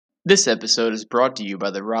This episode is brought to you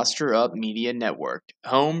by the Roster Up Media Network,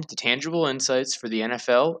 home to tangible insights for the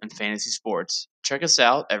NFL and fantasy sports. Check us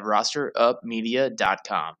out at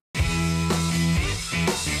rosterupmedia.com.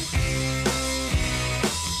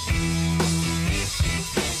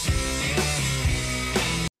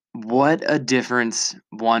 What a difference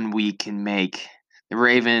 1 week can make. The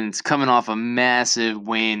Ravens coming off a massive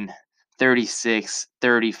win,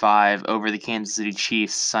 36-35 over the Kansas City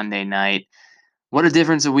Chiefs Sunday night. What a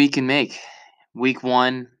difference a week can make. Week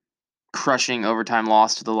 1, crushing overtime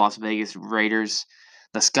loss to the Las Vegas Raiders.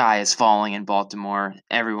 The sky is falling in Baltimore.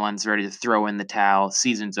 Everyone's ready to throw in the towel.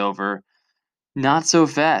 Season's over. Not so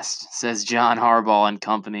fast, says John Harbaugh and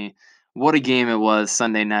company. What a game it was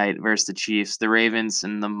Sunday night versus the Chiefs. The Ravens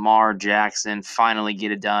and Lamar Jackson finally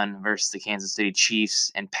get it done versus the Kansas City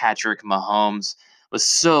Chiefs and Patrick Mahomes. It was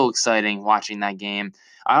so exciting watching that game.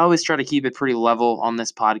 I always try to keep it pretty level on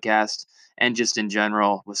this podcast and just in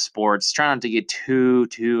general with sports. Try not to get too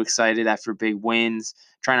excited after big wins.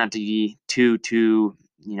 Try not to be too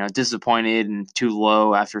disappointed and too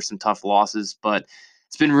low after some tough losses. But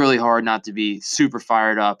it's been really hard not to be super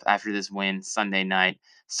fired up after this win Sunday night.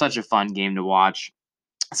 Such a fun game to watch.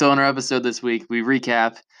 So in our episode this week, we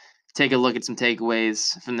recap, take a look at some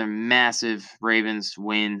takeaways from the massive Ravens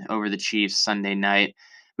win over the Chiefs Sunday night.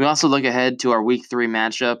 We also look ahead to our Week 3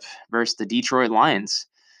 matchup versus the Detroit Lions.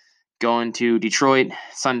 Going to Detroit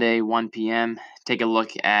Sunday, 1 p.m. Take a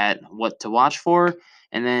look at what to watch for.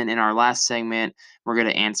 And then in our last segment, we're going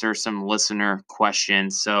to answer some listener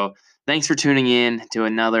questions. So thanks for tuning in to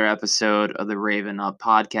another episode of the Raven Up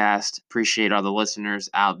podcast. Appreciate all the listeners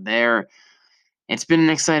out there. It's been an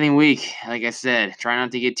exciting week. Like I said, try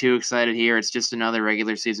not to get too excited here. It's just another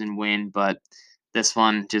regular season win, but this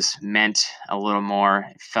one just meant a little more.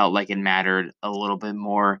 It felt like it mattered a little bit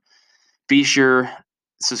more. Be sure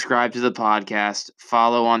subscribe to the podcast,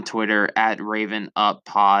 follow on Twitter at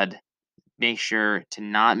RavenUpPod. Make sure to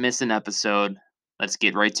not miss an episode. Let's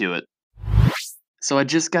get right to it. So I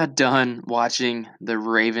just got done watching the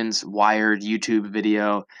Ravens Wired YouTube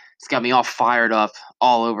video. It's got me all fired up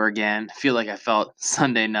all over again. I feel like I felt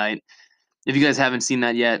Sunday night. If you guys haven't seen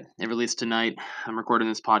that yet, it released tonight. I'm recording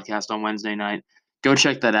this podcast on Wednesday night. Go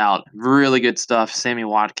check that out. Really good stuff. Sammy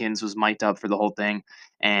Watkins was mic'd up for the whole thing.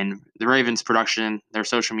 And the Ravens production, their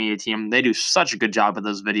social media team, they do such a good job with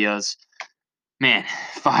those videos. Man,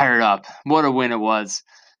 fired up. What a win it was.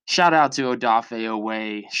 Shout out to Odafe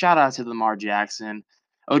Oweh. Shout out to Lamar Jackson.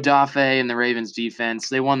 Odafe and the Ravens defense,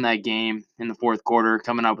 they won that game in the fourth quarter,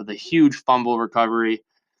 coming up with a huge fumble recovery.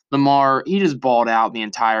 Lamar, he just balled out the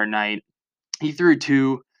entire night. He threw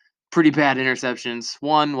two pretty bad interceptions.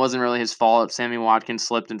 One wasn't really his fault. Sammy Watkins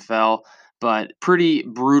slipped and fell, but pretty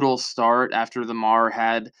brutal start after Lamar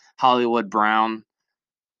had Hollywood Brown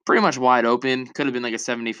pretty much wide open. Could have been like a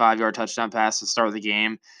 75-yard touchdown pass to start the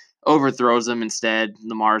game. Overthrows him instead.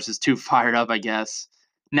 Lamar's just too fired up, I guess.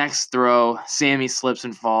 Next throw, Sammy slips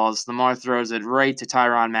and falls. Lamar throws it right to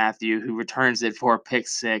Tyrann Mathieu, who returns it for a pick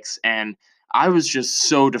six. And I was just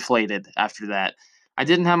so deflated after that. I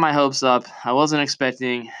didn't have my hopes up. I wasn't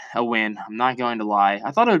expecting a win. I'm not going to lie. I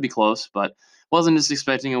thought it would be close, but wasn't just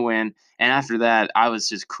expecting a win. And after that, I was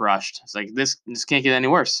just crushed. It's like, this can't get any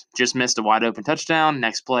worse. Just missed a wide open touchdown.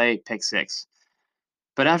 Next play, pick six.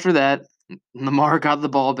 But after that, Lamar got the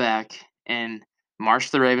ball back and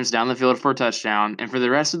marched the Ravens down the field for a touchdown. And for the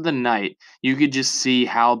rest of the night, you could just see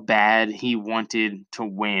how bad he wanted to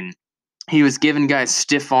win. He was giving guys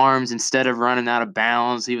stiff arms instead of running out of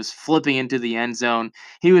bounds. He was flipping into the end zone.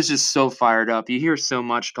 He was just so fired up. You hear so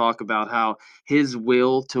much talk about how his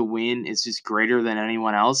will to win is just greater than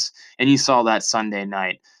anyone else. And you saw that Sunday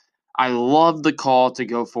night. I love the call to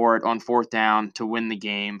go for it on fourth down to win the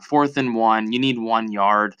game. 4th and 1, you need 1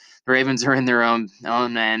 yard. The Ravens are in their own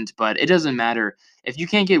end, but it doesn't matter. If you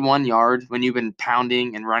can't get 1 yard when you've been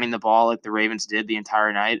pounding and running the ball like the Ravens did the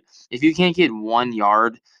entire night, if you can't get 1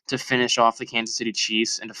 yard to finish off the Kansas City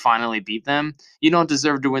Chiefs and to finally beat them, you don't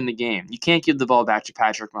deserve to win the game. You can't give the ball back to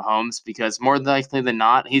Patrick Mahomes because more likely than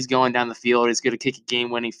not, he's going down the field. He's going to kick a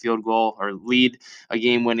game-winning field goal or lead a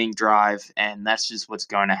game-winning drive, and that's just what's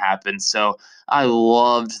going to happen. So I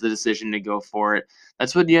loved the decision to go for it.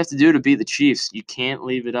 That's what you have to do to beat the Chiefs. You can't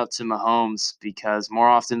leave it up to Mahomes because more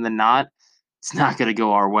often than not, it's not going to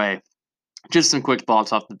go our way. Just some quick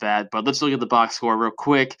thoughts off the bat, but let's look at the box score real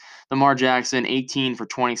quick. Lamar Jackson, 18 for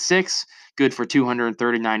 26, good for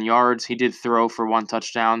 239 yards. He did throw for 1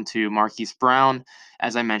 touchdown to Marquise Brown.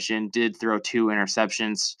 As I mentioned, did throw 2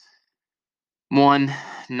 interceptions. One,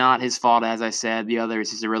 not his fault, as I said. The other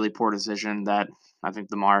is just a really poor decision that I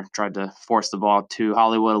think Lamar tried to force the ball to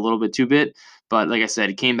Hollywood a little bit too bit. But like I said,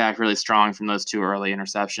 he came back really strong from those 2 early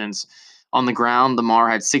interceptions. On the ground, Lamar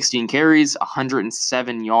had 16 carries,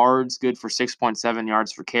 107 yards, good for 6.7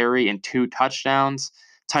 yards per carry, and 2 touchdowns.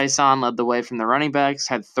 Tyson led the way from the running backs,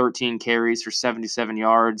 had 13 carries for 77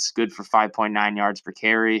 yards, good for 5.9 yards per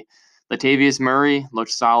carry. Latavius Murray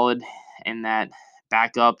looked solid in that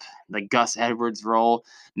backup, the Gus Edwards role,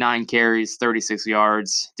 9 carries, 36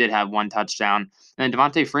 yards, did have 1 touchdown. And then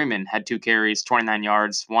Devontae Freeman had 2 carries, 29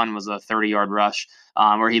 yards. One was a 30-yard rush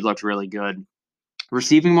where he looked really good.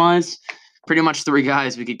 Receiving wise, pretty much 3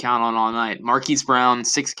 guys we could count on all night. Marquise Brown,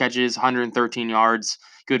 6 catches, 113 yards,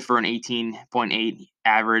 good for an 18.8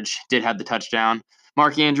 average, did have the touchdown.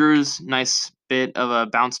 Mark Andrews, nice bit of a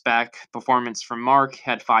bounce back performance from Mark,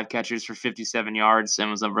 had 5 catches for 57 yards and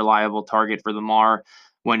was a reliable target for Lamar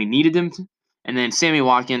when he needed him. And then Sammy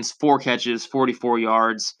Watkins, 4 catches, 44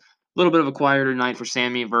 yards. A little bit of a quieter night for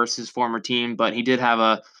Sammy versus his former team, but he did have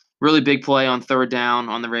a really big play on 3rd down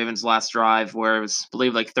on the Ravens' last drive where it was, I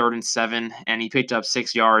believe, like 3rd and 7, and he picked up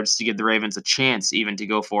 6 yards to give the Ravens a chance even to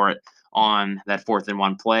go for it on that 4th and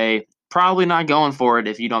 1 play. Probably not going for it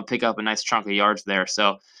if you don't pick up a nice chunk of yards there.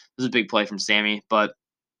 So it was a big play from Sammy, but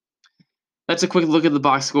that's a quick look at the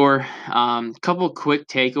box score. Couple quick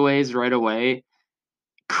takeaways right away.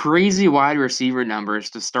 Crazy wide receiver numbers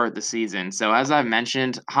to start the season. So as I've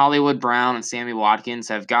mentioned, Hollywood Brown and Sammy Watkins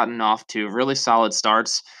have gotten off to really solid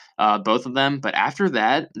starts, both of them. But after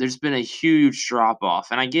that, there's been a huge drop off.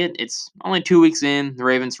 And I get it's only 2 weeks in. The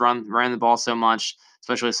Ravens ran the ball so much,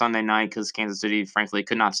 especially Sunday night, because Kansas City, frankly,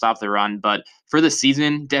 could not stop the run. But for the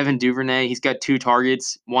season, Devin Duvernay, he's got 2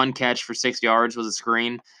 targets, 1 catch for 6 yards was a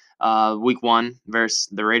screen. Week 1 versus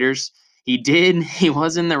the Raiders. He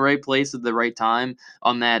was in the right place at the right time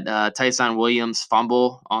on that Tyson Williams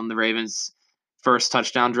fumble on the Ravens' first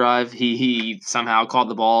touchdown drive. He somehow caught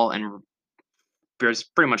the ball and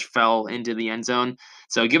just pretty much fell into the end zone.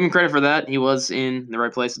 So give him credit for that. He was in the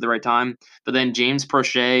right place at the right time. But then James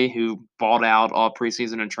Prochet, who balled out all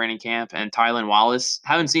preseason and training camp, and Tylan Wallace,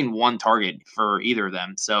 haven't seen 1 target for either of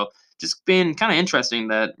them. So just been kind of interesting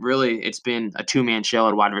that really it's been a 2-man show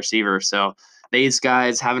at wide receiver. So these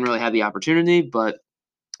guys haven't really had the opportunity, but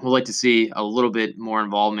we'll like to see a little bit more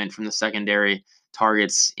involvement from the secondary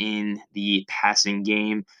targets in the passing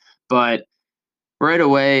game. But right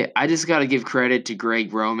away, I just got to give credit to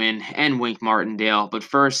Greg Roman and Wink Martindale. But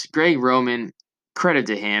first, Greg Roman, credit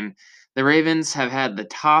to him. The Ravens have had the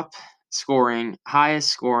highest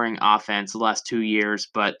scoring offense the last 2 years,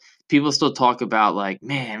 but people still talk about, like,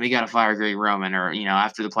 man, we got to fire Greg Roman, or,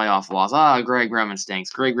 after the playoff loss, Greg Roman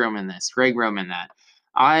stinks, Greg Roman this, Greg Roman that.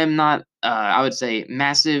 I'm not, I would say,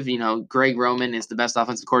 massive. Greg Roman is the best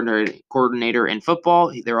offensive coordinator in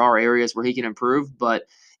football. There are areas where he can improve, but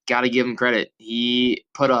got to give him credit. He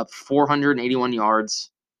put up 481 yards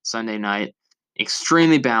Sunday night,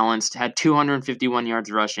 extremely balanced, had 251 yards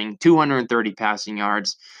rushing, 230 passing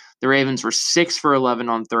yards. The Ravens were 6 for 11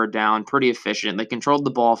 on 3rd down, pretty efficient. They controlled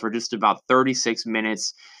the ball for just about 36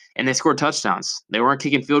 minutes, and they scored touchdowns. They weren't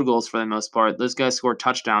kicking field goals for the most part. Those guys scored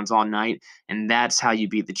touchdowns all night, and that's how you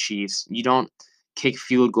beat the Chiefs. You don't kick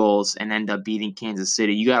field goals and end up beating Kansas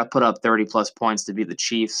City. You got to put up 30-plus points to beat the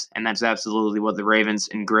Chiefs, and that's absolutely what the Ravens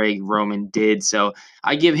and Greg Roman did. So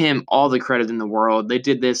I give him all the credit in the world. They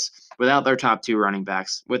did this without their top 2 running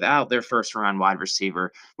backs, without their first-round wide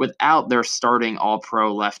receiver, without their starting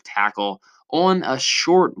all-pro left tackle on a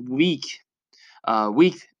short week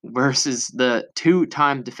versus the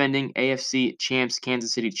 2-time defending AFC champs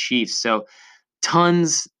Kansas City Chiefs. So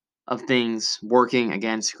tons of things working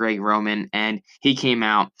against Greg Roman, and he came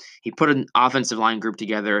out. He put an offensive line group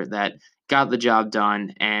together that got the job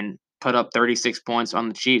done and put up 36 points on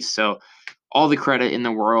the Chiefs. So all the credit in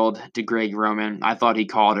the world to Greg Roman. I thought he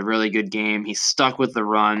called a really good game. He stuck with the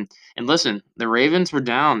run. And listen, the Ravens were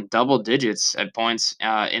down double digits at points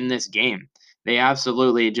in this game. They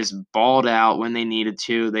absolutely just balled out when they needed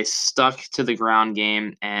to. They stuck to the ground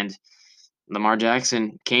game, and Lamar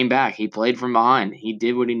Jackson came back. He played from behind. He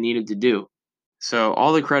did what he needed to do. So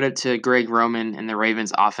all the credit to Greg Roman and the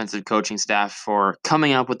Ravens offensive coaching staff for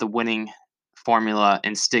coming up with the winning formula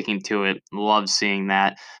and sticking to it. Love seeing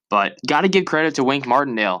that. But got to give credit to Wink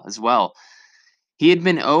Martindale as well. He had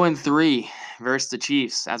been 0-3 versus the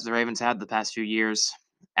Chiefs, as the Ravens had the past few years,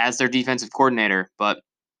 as their defensive coordinator. But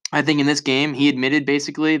I think in this game, he admitted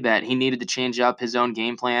basically that he needed to change up his own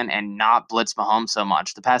game plan and not blitz Mahomes so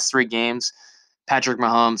much. The past 3 games, Patrick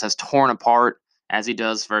Mahomes has torn apart, as he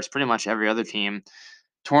does versus pretty much every other team,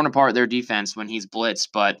 torn apart their defense when he's blitzed.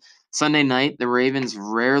 But Sunday night, the Ravens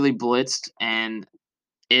rarely blitzed, and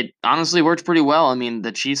it honestly worked pretty well. I mean,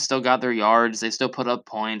 the Chiefs still got their yards, they still put up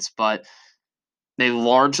points, but They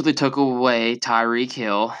largely took away Tyreek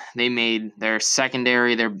Hill. They made their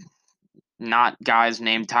secondary, their not guys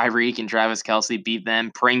named Tyreek and Travis Kelce beat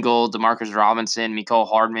them. Pringle, Demarcus Robinson, Mecole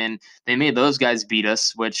Hardman, they made those guys beat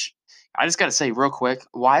us, which I just got to say real quick,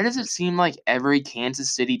 why does it seem like every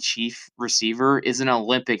Kansas City Chief receiver is an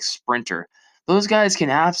Olympic sprinter? Those guys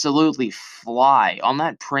can absolutely fly. On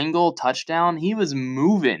that Pringle touchdown, he was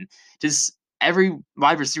moving. Just every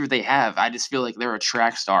wide receiver they have, I just feel like they're a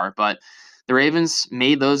track star. But the Ravens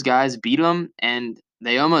made those guys beat them, and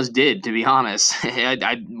they almost did, to be honest.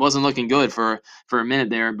 I wasn't looking good for a minute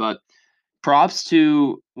there, but props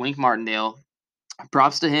to Wink Martindale.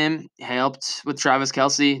 Props to him. Helped with Travis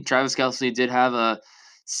Kelce. Travis Kelce did have a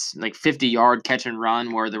like 50-yard catch and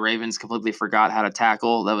run where the Ravens completely forgot how to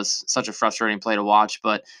tackle. That was such a frustrating play to watch.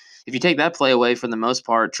 But if you take that play away, for the most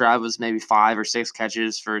part, Trav was maybe 5 or 6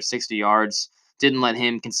 catches for 60 yards. Didn't let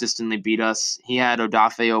him consistently beat us. He had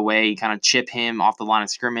Odafe Oweh kind of chip him off the line of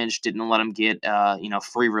scrimmage. Didn't let him get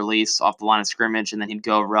free release off the line of scrimmage, and then he'd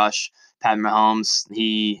go rush Pat Mahomes.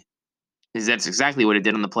 That's exactly what it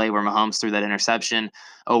did on the play where Mahomes threw that interception.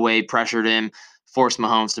 Oweh pressured him, forced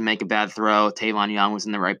Mahomes to make a bad throw. Tavon Young was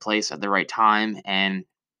in the right place at the right time and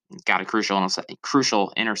got a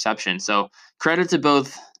crucial interception. So credit to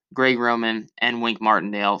both Greg Roman and Wink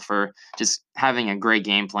Martindale for just having a great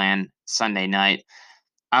game plan Sunday night.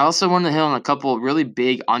 I also wanted to hit on a couple of really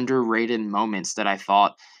big underrated moments that I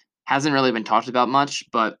thought hasn't really been talked about much,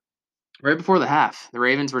 but right before the half, the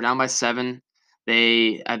Ravens were down by 7.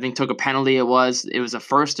 They, I think, took a penalty. It was a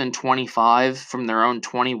 1st and 25 from their own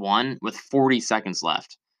 21 with 40 seconds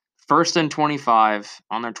left. 1st and 25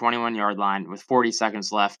 on their 21-yard line with 40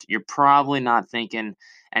 seconds left. You're probably not thinking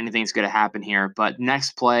anything's going to happen here. But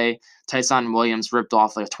next play, Tyson Williams ripped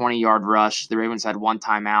off like a 20-yard rush. The Ravens had one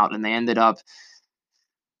timeout, and they ended up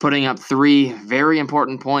putting up 3 very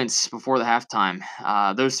important points before the halftime.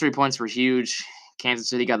 Those 3 points were huge. Kansas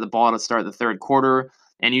City got the ball to start the third quarter,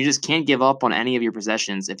 and you just can't give up on any of your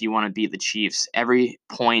possessions if you want to beat the Chiefs. Every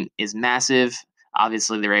point is massive.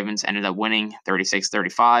 Obviously, the Ravens ended up winning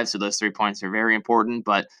 36-35, so those 3 points are very important,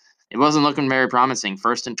 but it wasn't looking very promising.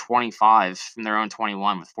 1st and 25 from their own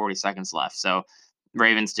 21 with 40 seconds left. So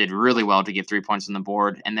Ravens did really well to get 3 points on the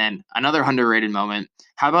board. And then another underrated moment.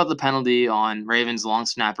 How about the penalty on Ravens long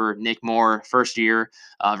snapper Nick Moore, first year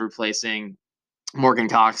of replacing Morgan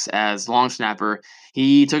Cox as long snapper?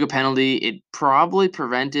 He took a penalty. It probably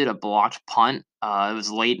prevented a blocked punt. It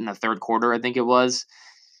was late in the third quarter, I think it was.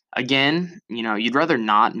 Again, you'd rather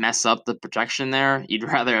not mess up the protection there. You'd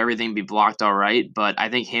rather everything be blocked all right. But I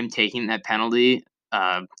think him taking that penalty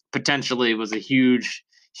potentially was a huge,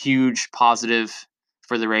 huge positive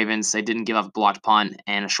for the Ravens. They didn't give up a blocked punt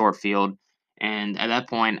and a short field. And at that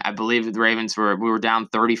point, I believe the Ravens we were down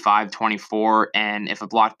 35-24, and if a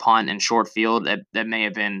blocked punt and short field, that may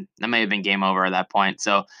have been game over at that point.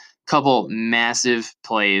 So couple massive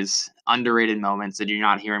plays, underrated moments that you're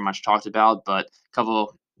not hearing much talked about, but a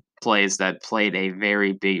couple plays that played a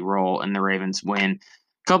very big role in the Ravens win.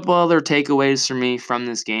 Couple other takeaways for me from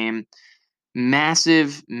this game.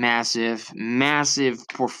 Massive, massive, massive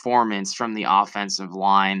performance from the offensive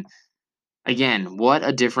line. Again, what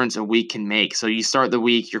a difference a week can make. So you start the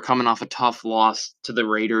week, you're coming off a tough loss to the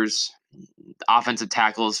Raiders. The offensive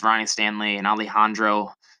tackles, Ronnie Stanley and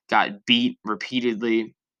Alejandro, got beat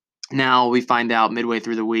repeatedly. Now we find out midway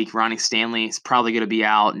through the week, Ronnie Stanley is probably going to be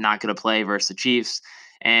out, not going to play versus the Chiefs,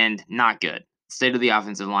 and not good. State of the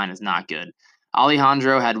offensive line is not good.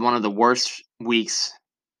 Alejandro had one of the worst weeks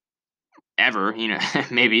ever,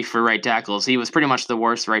 maybe for right tackles. He was pretty much the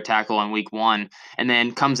worst right tackle in week 1, and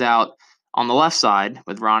then comes out on the left side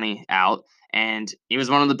with Ronnie out, and he was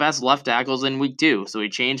one of the best left tackles in week 2. So he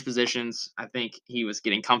changed positions. I think he was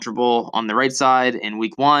getting comfortable on the right side in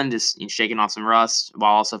week 1, just shaking off some rust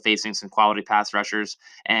while also facing some quality pass rushers.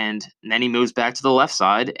 And then he moves back to the left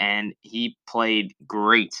side, and he played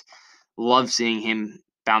great. Love seeing him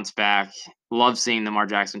bounce back. Love seeing Lamar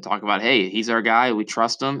Jackson talk about, hey, he's our guy. We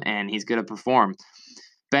trust him, and he's going to perform.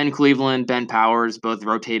 Ben Cleveland, Ben Powers, both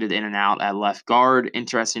rotated in and out at left guard.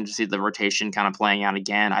 Interesting to see the rotation kind of playing out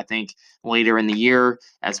again. I think later in the year,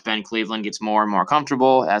 as Ben Cleveland gets more and more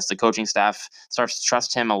comfortable, as the coaching staff starts to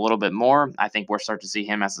trust him a little bit more, I think we'll start to see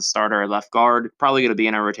him as the starter at left guard. Probably going to be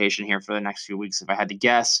in a rotation here for the next few weeks if I had to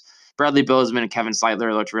guess. Bradley Bozeman and Kevin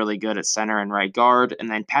Seitler looked really good at center and right guard. And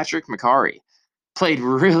then Patrick McCarry played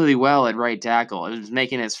really well at right tackle. It was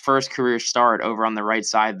making his first career start over on the right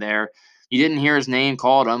side there. You didn't hear his name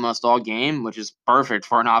called almost all game, which is perfect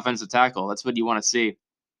for an offensive tackle. That's what you want to see.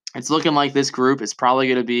 It's looking like this group is probably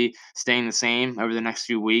going to be staying the same over the next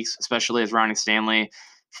few weeks, especially as Ronnie Stanley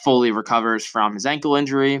fully recovers from his ankle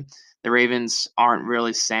injury. The Ravens aren't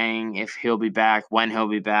really saying if he'll be back, when he'll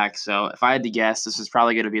be back. So if I had to guess, this is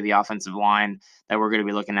probably going to be the offensive line that we're going to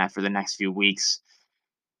be looking at for the next few weeks.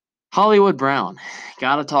 Hollywood Brown,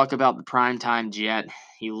 got to talk about the primetime Jet.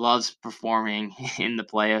 He loves performing in the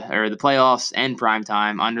playoffs and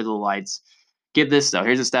primetime under the lights. Get this though,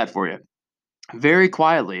 here's a stat for you. Very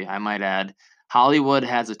quietly, I might add, Hollywood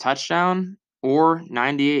has a touchdown or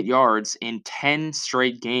 98 yards in 10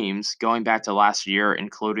 straight games going back to last year,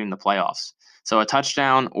 including the playoffs. So a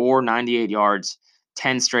touchdown or 98 yards,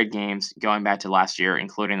 10 straight games going back to last year,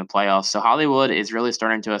 including the playoffs. So Hollywood is really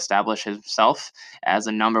starting to establish himself as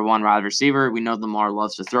a number one wide receiver. We know Lamar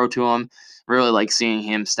loves to throw to him. Really like seeing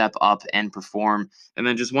him step up and perform. And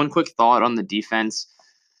then just one quick thought on the defense.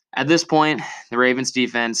 At this point, the Ravens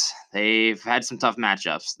defense, they've had some tough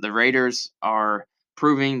matchups. The Raiders are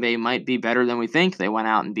proving they might be better than we think. They went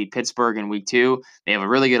out and beat Pittsburgh in week 2. They have a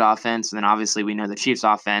really good offense, and then obviously we know the Chiefs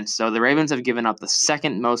offense. So the Ravens have given up the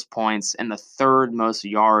second most points and the third most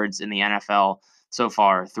yards in the NFL so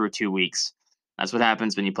far through 2 weeks. That's what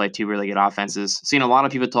happens when you play two really good offenses. Seen a lot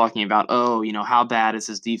of people talking about, how bad is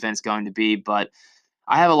this defense going to be? But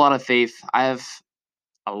I have a lot of faith. I have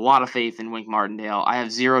a lot of faith in Wink Martindale. I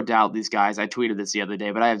have zero doubt these guys. I tweeted this the other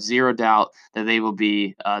day, but I have zero doubt that they will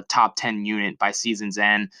be a top 10 unit by season's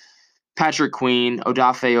end. Patrick Queen,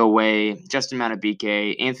 Odafe Owe, Justin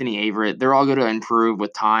Matabike, Anthony Averett, they're all going to improve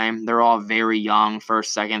with time. They're all very young,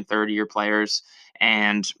 first, second, third year players.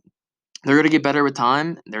 And they're going to get better with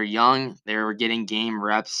time. They're young. They're getting game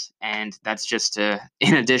reps. And that's just in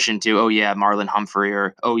addition to, Marlon Humphrey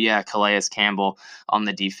or, Calais Campbell on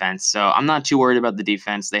the defense. So I'm not too worried about the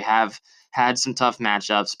defense. They have had some tough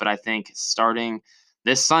matchups, but I think starting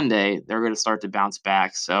this Sunday, they're going to start to bounce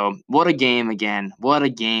back. So what a game again. What a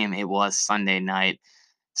game it was Sunday night.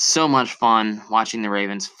 So much fun watching the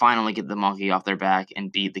Ravens finally get the monkey off their back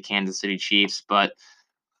and beat the Kansas City Chiefs. But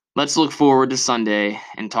let's look forward to Sunday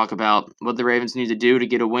and talk about what the Ravens need to do to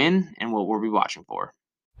get a win and what we'll be watching for.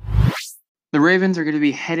 The Ravens are going to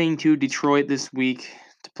be heading to Detroit this week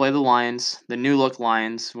to play the Lions, the new look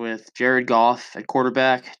Lions, with Jared Goff at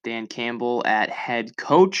quarterback, Dan Campbell at head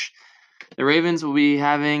coach. The Ravens will be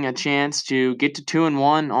having a chance to get to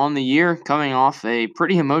 2-1 on the year, coming off a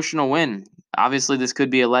pretty emotional win. Obviously, this could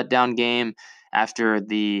be a letdown game after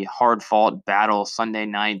the hard-fought battle Sunday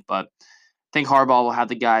night, but I think Harbaugh will have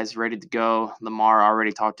the guys ready to go. Lamar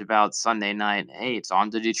already talked about Sunday night. Hey, it's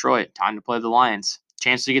on to Detroit. Time to play the Lions.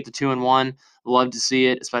 Chance to get to 2-1. Love to see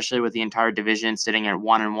it, especially with the entire division sitting at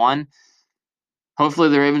 1-1. Hopefully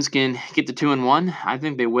the Ravens can get to 2-1. I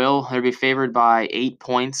think they will. They'll be favored by 8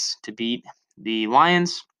 points to beat the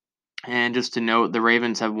Lions. And just to note, the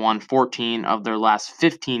Ravens have won 14 of their last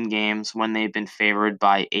 15 games when they've been favored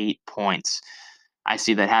by 8 points. I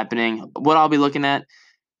see that happening. What I'll be looking at,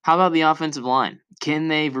 how about the offensive line? Can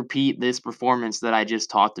they repeat this performance that I just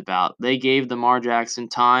talked about? They gave Lamar Jackson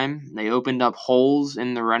time. They opened up holes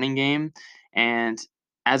in the running game. And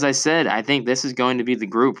as I said, I think this is going to be the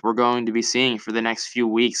group we're going to be seeing for the next few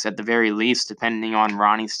weeks at the very least, depending on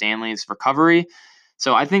Ronnie Stanley's recovery.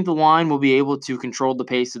 So I think the line will be able to control the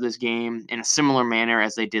pace of this game in a similar manner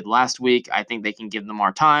as they did last week. I think they can give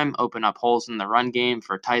Lamar time, open up holes in the run game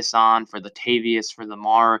for Tyson, for Latavius, for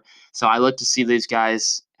Lamar. So I look to see these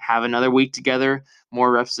guys have another week together,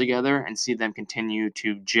 more reps together, and see them continue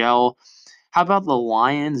to gel. How about the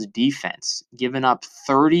Lions defense? Giving up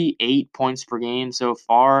 38 points per game so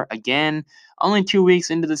far. Again, only 2 weeks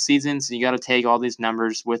into the season, so you got to take all these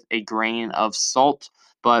numbers with a grain of salt.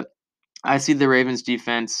 But I see the Ravens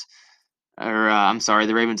defense,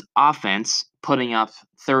 the Ravens offense putting up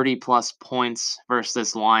 30 plus points versus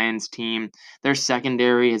this Lions team. Their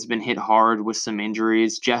secondary has been hit hard with some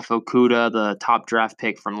injuries. Jeff Okudah, the top draft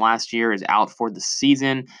pick from last year, is out for the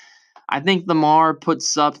season. I think Lamar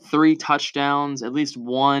puts up 3 touchdowns, at least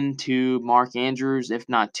 1 to Mark Andrews, if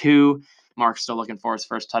not 2. Mark's still looking for his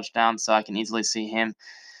first touchdown, so I can easily see him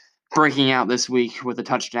breaking out this week with a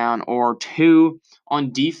touchdown or 2.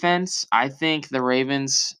 On defense, I think the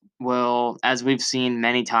Ravens will, as we've seen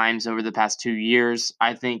many times over the past 2 years,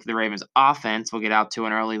 I think the Ravens offense will get out to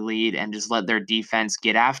an early lead and just let their defense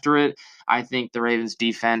get after it. I think the Ravens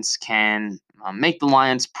defense can make the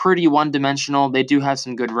Lions pretty one-dimensional. They do have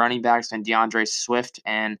some good running backs in DeAndre Swift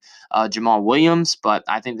and Jamal Williams, but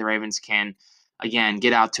I think the Ravens can again,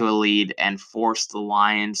 get out to a lead and force the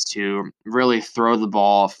Lions to really throw the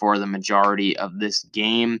ball for the majority of this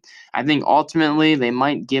game. I think ultimately they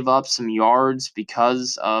might give up some yards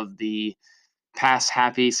because of the pass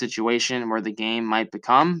happy situation where the game might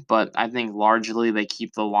become, but I think largely they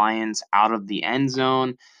keep the Lions out of the end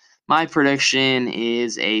zone. My prediction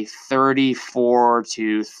is a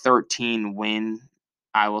 34-13 win.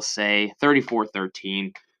 I will say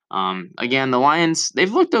 34-13. Again, the Lions,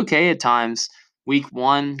 they've looked okay at times. Week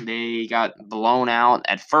 1, they got blown out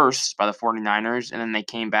at first by the 49ers, and then they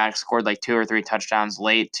came back, scored like 2 or 3 touchdowns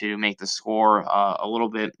late to make the score a little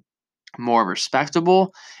bit more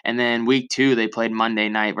respectable. And then week 2, they played Monday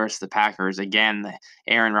night versus the Packers. Again,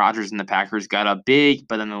 Aaron Rodgers and the Packers got up big,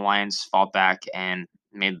 but then the Lions fought back and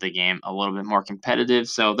made the game a little bit more competitive.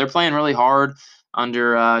 So they're playing really hard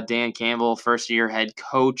under Dan Campbell, first-year head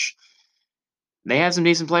coach. They have some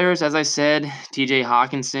decent players, as I said. TJ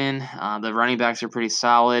Hawkinson, the running backs are pretty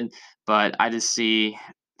solid, but I just see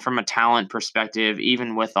from a talent perspective,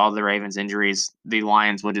 even with all the Ravens injuries, the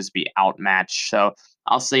Lions will just be outmatched. So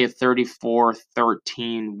I'll say a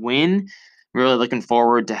 34-13 win. Really looking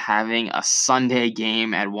forward to having a Sunday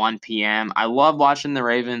game at 1 p.m. I love watching the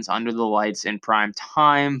Ravens under the lights in prime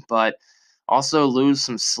time, but also lose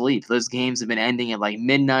some sleep. Those games have been ending at like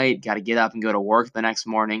midnight. Got to get up and go to work the next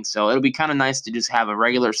morning. So it'll be kind of nice to just have a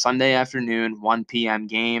regular Sunday afternoon, 1 p.m.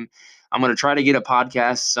 game. I'm going to try to get a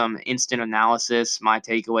podcast, some instant analysis, my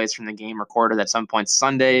takeaways from the game recorded at some point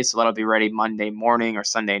Sunday. So that'll be ready Monday morning or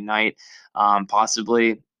Sunday night,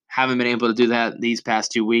 possibly. Haven't been able to do that these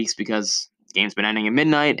past 2 weeks because the game's been ending at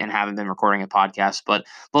midnight and haven't been recording a podcast. But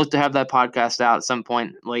look to have that podcast out at some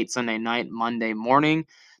point late Sunday night, Monday morning.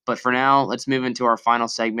 But for now, let's move into our final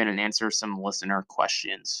segment and answer some listener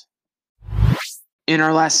questions. In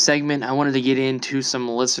our last segment, I wanted to get into some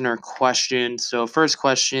listener questions. So, first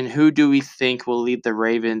question: who do we think will lead the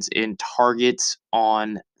Ravens in targets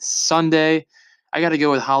on Sunday? I got to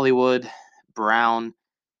go with Hollywood Brown.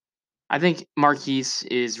 I think Marquise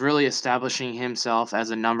is really establishing himself as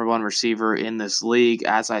a number one receiver in this league.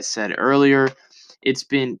 As I said earlier, it's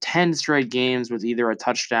been 10 straight games with either a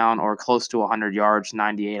touchdown or close to 100 yards,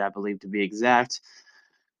 98, I believe, to be exact.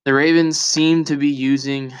 The Ravens seem to be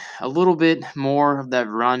using a little bit more of that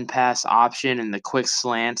run pass option and the quick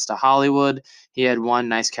slants to Hollywood. He had one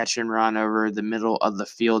nice catch and run over the middle of the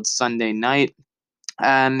field Sunday night.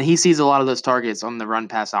 And he sees a lot of those targets on the run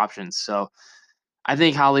pass options. So I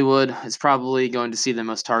think Hollywood is probably going to see the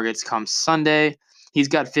most targets come Sunday. He's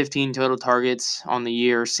got 15 total targets on the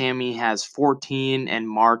year. Sammy has 14 and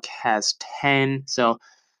Mark has 10. So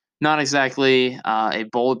not exactly a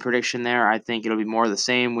bold prediction there. I think it'll be more of the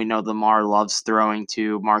same. We know Lamar loves throwing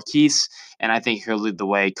to Marquise, and I think he'll lead the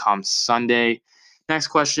way come Sunday. Next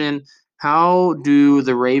question: how do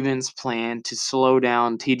the Ravens plan to slow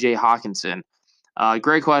down TJ Hawkinson?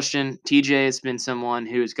 Great question. TJ has been someone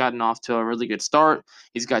who's gotten off to a really good start.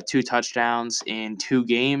 He's got 2 touchdowns in 2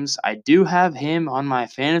 games. I do have him on my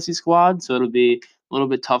fantasy squad, so it'll be a little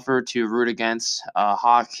bit tougher to root against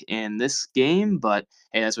Hawk in this game, but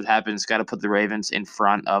hey, that's what happens. Got to put the Ravens in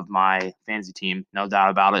front of my fantasy team, no doubt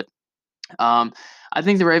about it. Um, I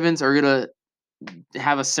think the Ravens are going to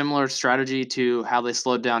have a similar strategy to how they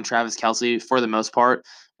slowed down Travis Kelce for the most part.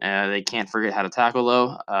 They can't forget how to tackle,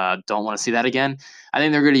 though. Don't want to see that again. I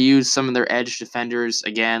think they're going to use some of their edge defenders,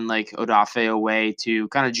 again, like Odafe Oweh, to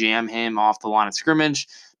kind of jam him off the line of scrimmage,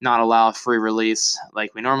 not allow a free release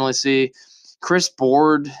like we normally see. Chris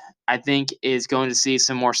Board, I think, is going to see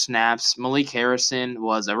some more snaps. Malik Harrison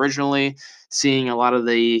was originally seeing a lot of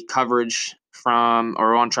the coverage from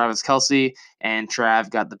or on Travis Kelce, and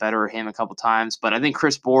Trav got the better of him a couple times. But I think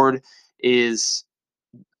Chris Board is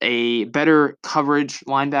a better coverage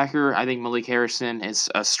linebacker. I think Malik Harrison is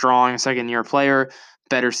a strong second-year player,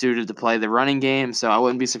 better suited to play the running game. So I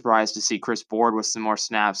wouldn't be surprised to see Chris Board with some more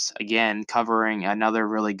snaps, again, covering another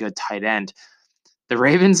really good tight end. The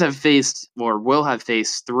Ravens have faced or will have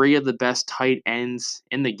faced 3 of the best tight ends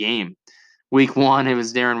in the game. Week 1, it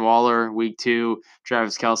was Darren Waller. Week 2,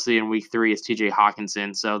 Travis Kelce. And week 3 is TJ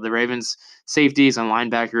Hawkinson. So the Ravens' safeties and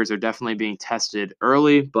linebackers are definitely being tested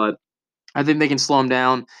early, but I think they can slow him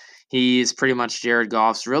down. He's pretty much Jared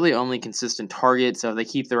Goff's really only consistent target. So if they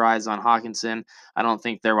keep their eyes on Hawkinson, I don't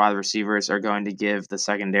think their wide receivers are going to give the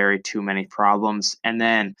secondary too many problems. And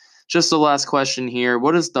then just the last question here: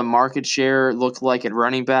 what does the market share look like at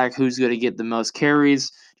running back? Who's going to get the most carries?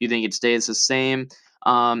 Do you think it stays the same?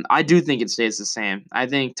 I do think it stays the same. I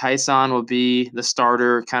think Tyson will be the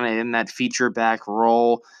starter, kind of in that feature back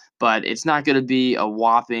role, but it's not going to be a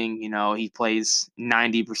whopping, he plays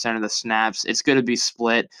 90% of the snaps. It's going to be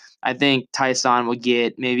split. I think Tyson will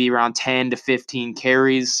get maybe around 10 to 15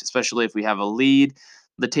 carries, especially if we have a lead.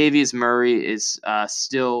 Latavius Murray is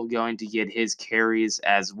still going to get his carries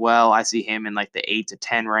as well. I see him in like the 8 to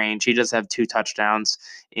 10 range. He does have 2 touchdowns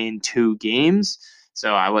in 2 games.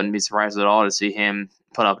 So I wouldn't be surprised at all to see him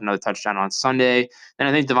put up another touchdown on Sunday. And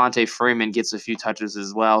I think Devonta Freeman gets a few touches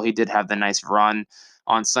as well. He did have the nice run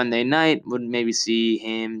on Sunday night. Would maybe see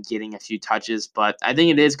him getting a few touches, but I think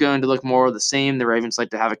it is going to look more of the same. The Ravens like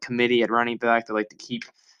to have a committee at running back. They like to keep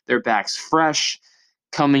their backs fresh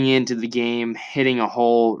coming into the game, hitting a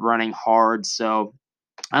hole, running hard. So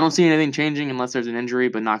I don't see anything changing unless there's an injury,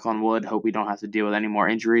 but knock on wood, hope we don't have to deal with any more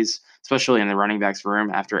injuries, especially in the running backs room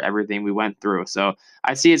after everything we went through. So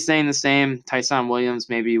I see it staying the same. Tyson Williams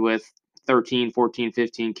maybe with 13, 14,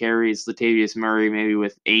 15 carries, Latavius Murray maybe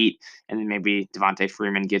with 8, and then maybe Devonta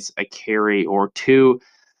Freeman gets a carry or 2.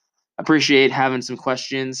 Appreciate having some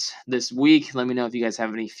questions this week. Let me know if you guys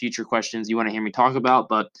have any future questions you want to hear me talk about.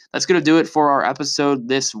 But that's going to do it for our episode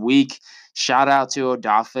this week. Shout out to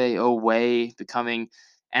Odafe Oweh becoming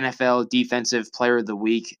NFL Defensive Player of the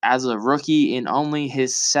Week as a rookie in only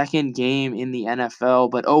his second game in the NFL.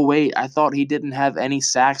 But oh, wait, I thought he didn't have any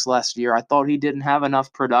sacks last year. I thought he didn't have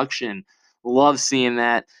enough production. Love seeing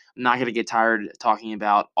that. I'm not going to get tired talking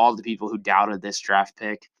about all the people who doubted this draft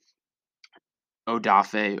pick.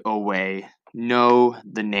 Odafe Oweh. Know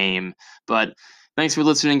the name. But thanks for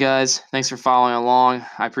listening, guys. Thanks for following along.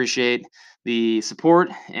 I appreciate the support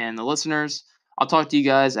and the listeners. I'll talk to you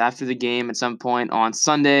guys after the game at some point on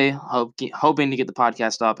Sunday. Hoping to get the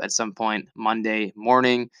podcast up at some point Monday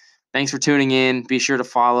morning. Thanks for tuning in. Be sure to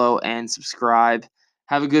follow and subscribe.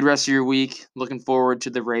 Have a good rest of your week. Looking forward to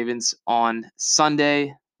the Ravens on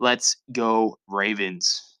Sunday. Let's go,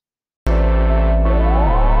 Ravens.